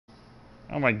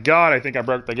Oh my god, I think I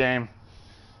broke the game.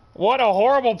 What a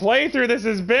horrible playthrough this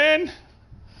has been!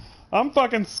 I'm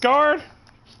fucking scarred.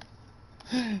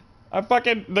 I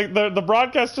fucking... The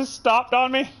broadcast just stopped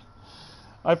on me.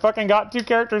 I fucking got 2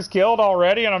 characters killed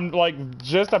already, and I'm, like,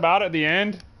 just about at the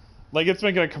end. Like, it's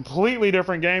making a completely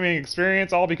different gaming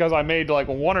experience, all because I made, like,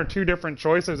 1 or 2 different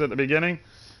choices at the beginning.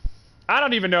 I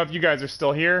don't even know if you guys are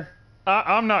still here.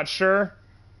 I'm not sure.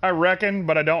 I reckon,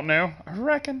 but I don't know. I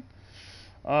reckon.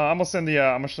 I'm gonna send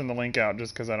the link out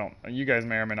just because I don't. You guys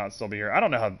may or may not still be here. I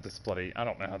don't know how this I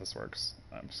don't know how this works.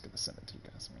 I'm just gonna send it to you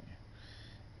guys.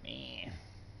 Me.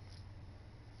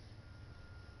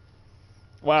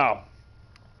 Wow.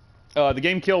 The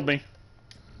game killed me.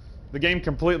 The game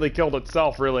completely killed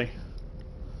itself. Really.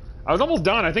 I was almost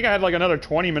done. I think I had like another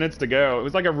 20 minutes to go. It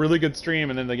was like a really good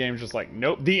stream, and then the game's just like,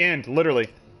 nope, the end, literally.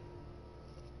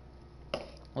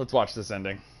 Let's watch this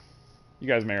ending. You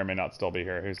guys may or may not still be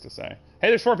here. Who's to say? Hey,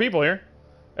 there's 4 people here.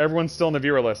 Everyone's still in the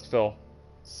viewer list, Phil.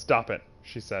 Stop it,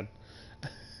 she said.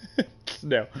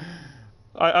 No.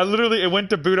 I literally, it went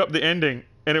to boot up the ending,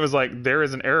 and it was like, there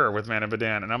is an error with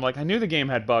Medan. And I'm like, I knew the game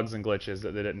had bugs and glitches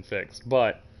that they didn't fix,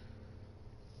 but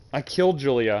I killed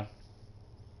Julia.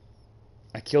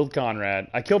 I killed Conrad.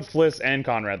 I killed Fliss and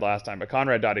Conrad last time, but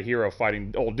Conrad died a hero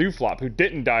fighting old Dooflop, who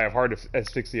didn't die of heart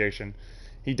asphyxiation.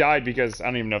 He died because, I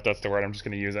don't even know if that's the word, I'm just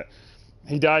going to use it.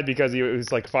 He died because he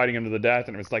was like fighting him to the death,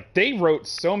 and it was like, they wrote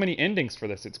so many endings for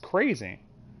this, it's crazy.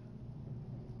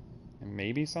 And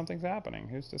maybe something's happening,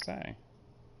 who's to say?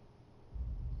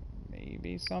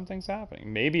 Maybe something's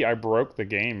happening. Maybe I broke the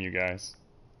game, you guys.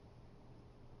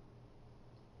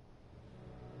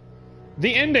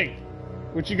 The ending!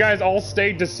 Which you guys all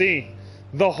stayed to see.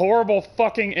 The horrible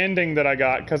fucking ending that I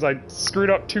got because I screwed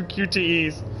up 2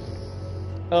 QTEs.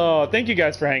 Oh, thank you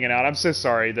guys for hanging out. I'm so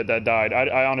sorry that died.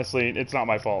 I honestly, it's not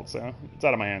my fault, so it's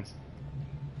out of my hands.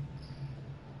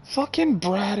 Fucking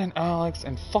Brad and Alex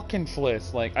and fucking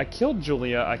Fliss. Like, I killed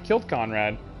Julia, I killed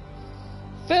Conrad.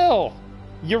 Phil!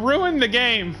 You ruined the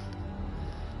game!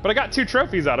 But I got 2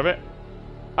 trophies out of it.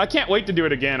 I can't wait to do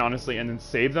it again, honestly, and then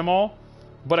save them all.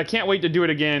 But I can't wait to do it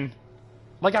again.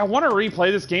 Like, I want to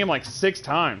replay this game like 6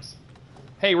 times.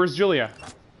 Hey, where's Julia?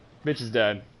 Bitch is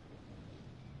dead.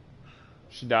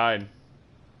 She died.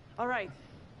 Alright.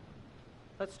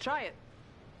 Let's try it.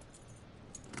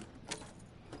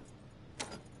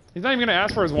 He's not even gonna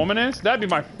ask where his woman is? That'd be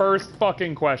my first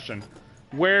fucking question.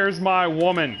 Where's my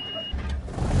woman?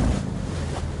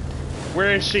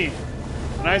 Where is she?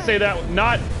 And I say that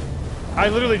not... I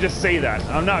literally just say that.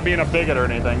 I'm not being a bigot or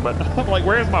anything, but I'm like,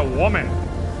 where's my woman?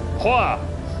 Hua!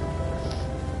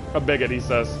 A bigot, he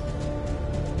says.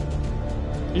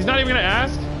 He's not even gonna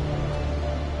ask?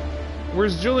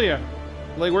 Where's Julia?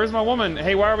 Like, where's my woman?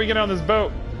 Hey, why are we getting on this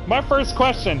boat? My first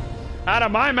question out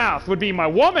of my mouth would be, my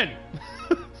woman!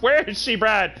 Where is she,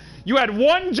 Brad? You had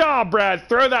 1 job, Brad.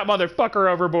 Throw that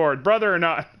motherfucker overboard, brother or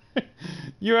not.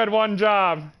 You had 1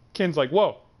 job. Ken's like,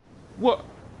 whoa. Whoa.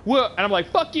 Whoa. And I'm like,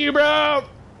 fuck you, bro!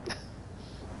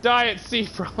 Die at sea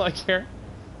for all I care.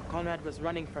 Conrad was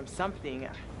running from something.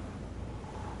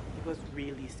 He was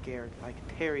really scared, like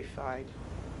terrified.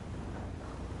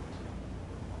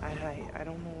 I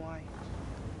don't know why.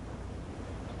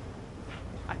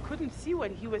 I couldn't see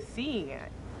what he was seeing at.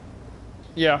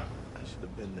 Yeah. I should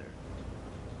have been there.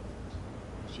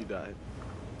 She died.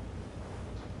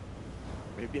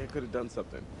 Maybe I could have done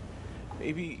something.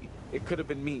 Maybe it could have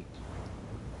been me.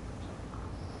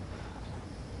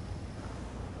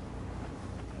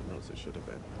 Who knows, it should have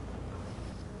been.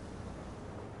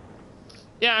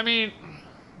 Yeah, I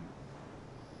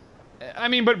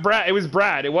mean, but Brad, it was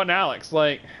Brad, it wasn't Alex.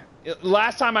 Like,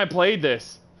 last time I played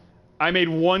this, I made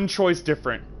 1 choice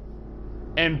different.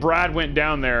 And Brad went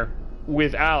down there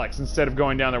with Alex instead of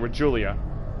going down there with Julia.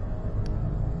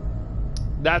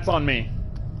 That's on me.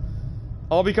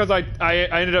 All because I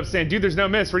ended up saying, dude, there's no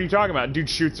miss. What are you talking about? Dude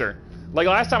shoots her. Like,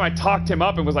 last time I talked him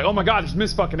up and was like, oh my god, there's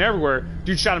miss fucking everywhere.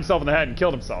 Dude shot himself in the head and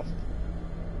killed himself.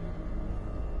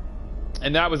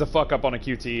 And that was a fuck up on a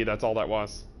QTE, that's all that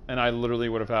was. And I literally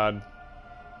would have had...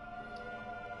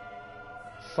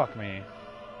 Fuck me.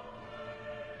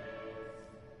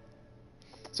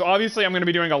 So obviously I'm going to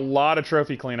be doing a lot of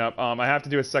trophy cleanup. I have to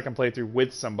do a second playthrough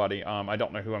with somebody. I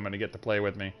don't know who I'm going to get to play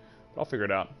with me. But I'll figure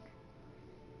it out.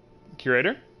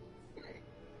 Curator?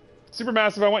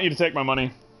 Supermassive, I want you to take my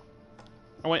money.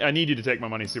 I need you to take my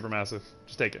money, Supermassive.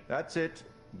 Just take it. That's it.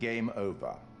 Game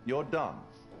over. You're done.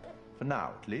 For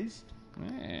now, at least.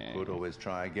 Could always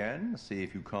try again, see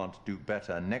if you can't do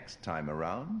better next time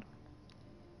around.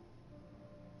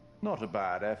 Not a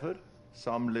bad effort.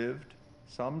 Some lived,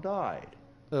 some died.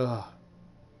 Ugh.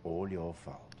 All your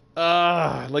fault.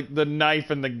 Like the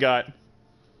knife in the gut.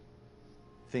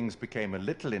 Things became a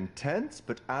little intense,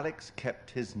 but Alex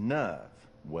kept his nerve.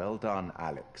 Well done,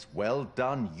 Alex. Well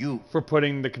done, you. For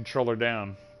putting the controller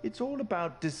down. It's all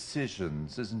about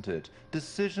decisions, isn't it?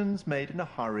 Decisions made in a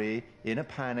hurry, in a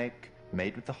panic,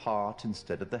 made with the heart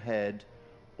instead of the head,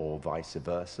 or vice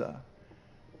versa.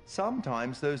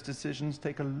 Sometimes those decisions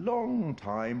take a long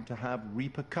time to have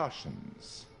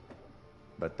repercussions.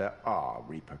 But there are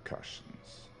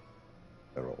repercussions.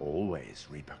 There are always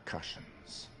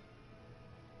repercussions.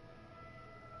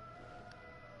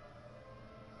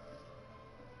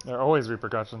 There are always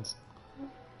repercussions.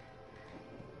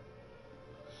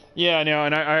 Yeah, I know,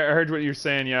 and I heard what you're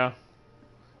saying, yeah.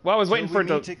 Well, I was waiting for it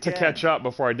to catch up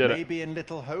before I did it. Maybe in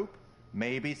Little Hope,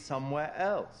 maybe somewhere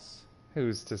else.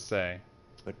 Who's to say?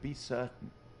 But be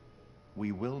certain,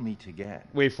 we will meet again.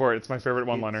 Wait for it, it's my favorite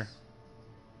one-liner.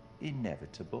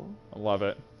 Inevitable. I love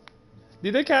it.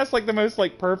 Dude, they cast like the most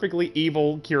like perfectly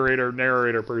evil curator,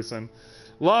 narrator person.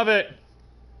 Love it!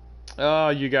 Oh,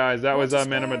 you guys, that was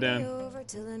Medan.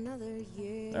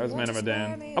 That was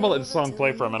Medan. I'm gonna let the song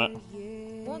play for a minute.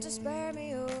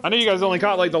 I know you guys only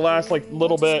caught like the last like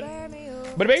little bit,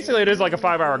 but basically it is like a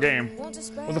 5-hour game. It was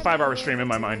a 5-hour stream in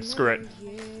my mind. Screw it.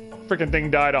 Freaking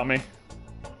thing died on me.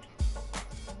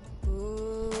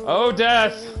 Oh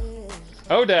death!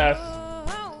 Oh death!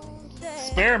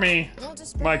 Spare me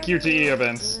my QTE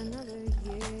events.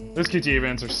 Those QTE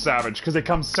events are savage because they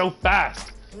come so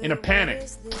fast in a panic,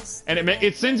 and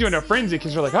it sends you into a frenzy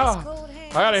because you're like, oh,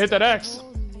 I gotta hit that X.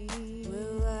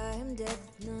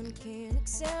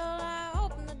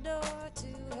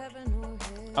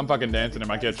 I'm fucking dancing in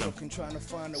my kitchen.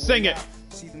 Sing it.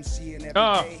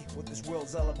 What this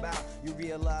world's all about. You're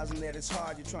realizing that it's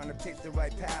hard. You're trying to pick the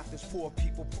right path. There's poor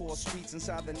people, poor streets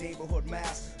inside the neighborhood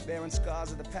mass, bearing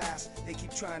scars of the past. They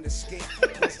keep trying to escape.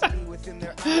 Within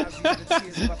their eyes.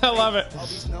 I love it.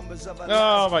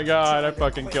 Oh my god, I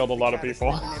fucking killed a lot of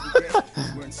people.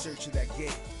 We're in search of that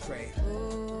gate. Pray.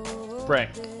 Pray.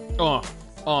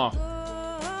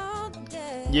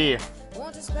 Yeah.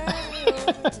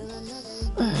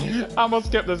 I'm gonna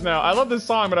skip this now. I love this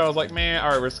song, but I was like, man,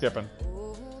 alright, we're skipping.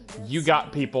 You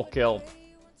got people killed.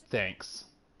 Thanks.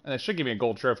 And it should give me a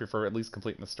gold trophy for at least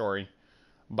completing the story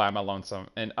by my lonesome.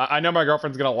 And I know my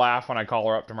girlfriend's gonna laugh when I call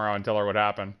her up tomorrow and tell her what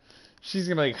happened. She's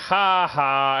gonna be like, ha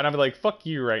ha, and I'll be like, fuck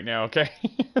you right now, okay?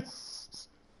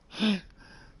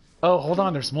 Oh, hold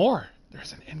on, there's more.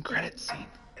 There's an end credit scene.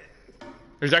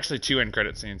 There's actually 2 end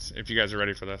credit scenes, if you guys are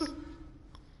ready for this.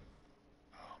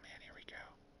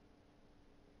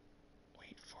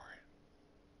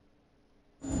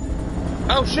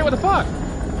 Oh shit, what the fuck?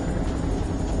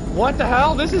 What the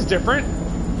hell? This is different.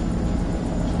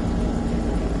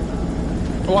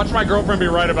 Watch my girlfriend be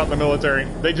right about the military.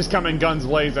 They just come in guns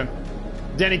blazing.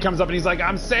 Denny comes up and he's like,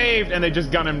 I'm saved! And they just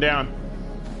gun him down.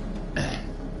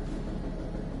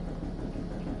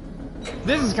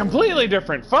 This is completely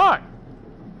different. Fuck!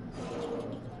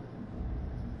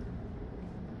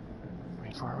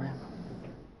 Wait for it.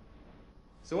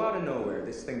 So out of nowhere,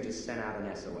 this thing just sent out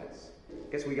an SOS.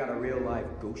 Guess we got a real live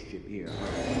ghost ship here.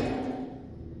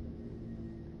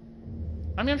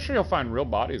 I mean, I'm sure you'll find real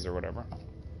bodies or whatever.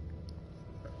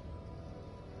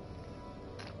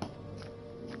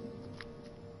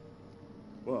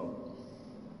 Whoa.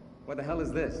 What the hell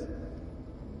is this?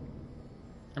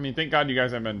 I mean, thank God you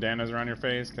guys have bandanas around your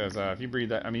face, because if you breathe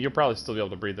that, I mean, you'll probably still be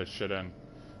able to breathe this shit in.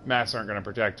 Masks aren't going to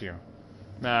protect you.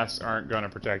 Masks aren't going to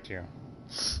protect you.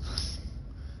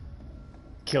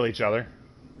 Kill each other.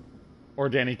 Or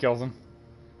Danny kills him.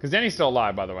 Because Danny's still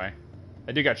alive, by the way.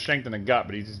 That dude got shanked in the gut,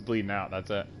 but he's just bleeding out.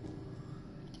 That's it.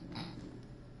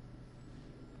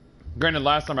 Granted,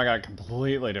 last time I got a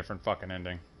completely different fucking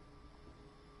ending.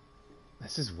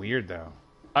 This is weird, though.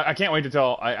 I can't wait to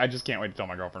tell... I just can't wait to tell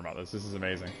my girlfriend about this. This is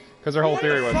amazing. Because her whole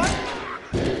theory was...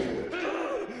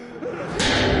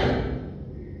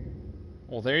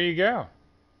 Well, there you go.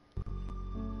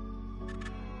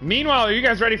 Meanwhile, are you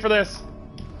guys ready for this?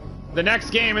 The next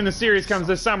game in the series comes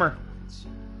this summer.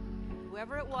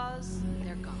 Whoever it was,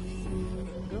 they're gone.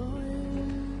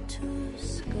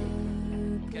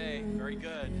 Okay, very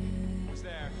good. Who's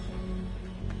there?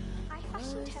 I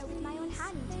fashioned her with my own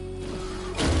hand.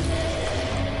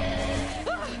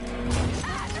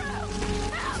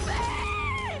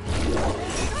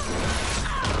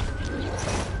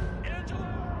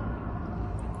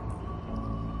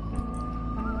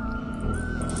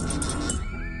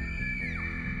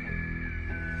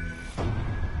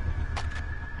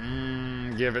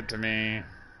 Give it to me.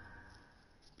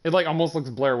 It like almost looks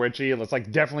Blair Witchy. It's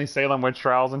like definitely Salem witch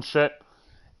trials and shit.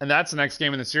 And that's the next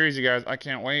game in the series, you guys. I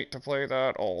can't wait to play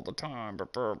that all the time.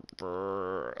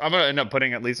 I'm gonna end up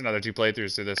putting at least another 2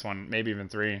 playthroughs to this one, maybe even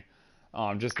 3,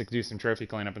 just to do some trophy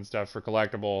cleanup and stuff for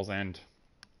collectibles and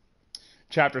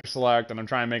chapter select. And I'm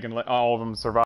trying making all of them survive.